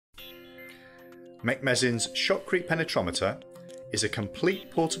Mecmesin's Shotcrete Penetrometer is a complete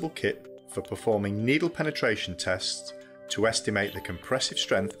portable kit for performing needle penetration tests to estimate the compressive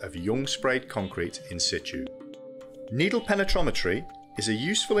strength of young sprayed concrete in situ. Needle penetrometry is a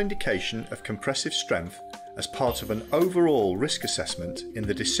useful indication of compressive strength as part of an overall risk assessment in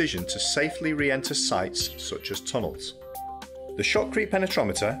the decision to safely re-enter sites such as tunnels. The Shotcrete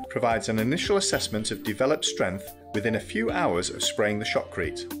Penetrometer provides an initial assessment of developed strength within a few hours of spraying the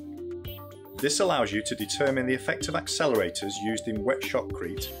shotcrete. This allows you to determine the effect of accelerators used in wet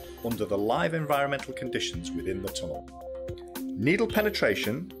shotcrete under the live environmental conditions within the tunnel. Needle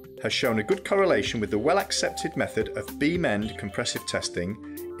penetration has shown a good correlation with the well-accepted method of beam end compressive testing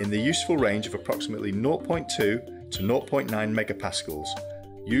in the useful range of approximately 0.2 to 0.9 megapascals,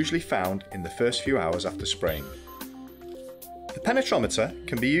 usually found in the first few hours after spraying. The penetrometer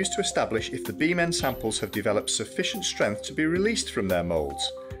can be used to establish if the beam end samples have developed sufficient strength to be released from their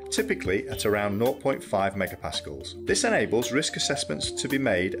moulds, typically at around 0.5 megapascals. This enables risk assessments to be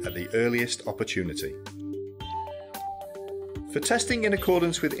made at the earliest opportunity. For testing in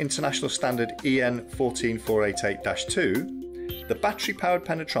accordance with International Standard EN 14488-2, the battery-powered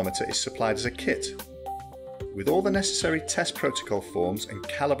penetrometer is supplied as a kit, with all the necessary test protocol forms and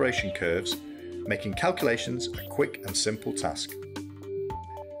calibration curves, making calculations a quick and simple task.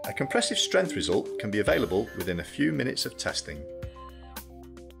 A compressive strength result can be available within a few minutes of testing.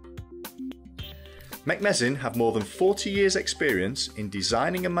 Mecmesin have more than 40 years' experience in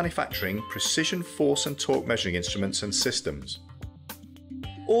designing and manufacturing precision force and torque measuring instruments and systems.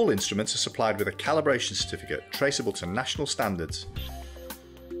 All instruments are supplied with a calibration certificate traceable to national standards,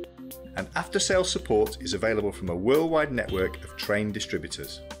 and after-sales support is available from a worldwide network of trained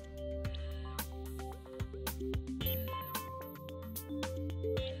distributors.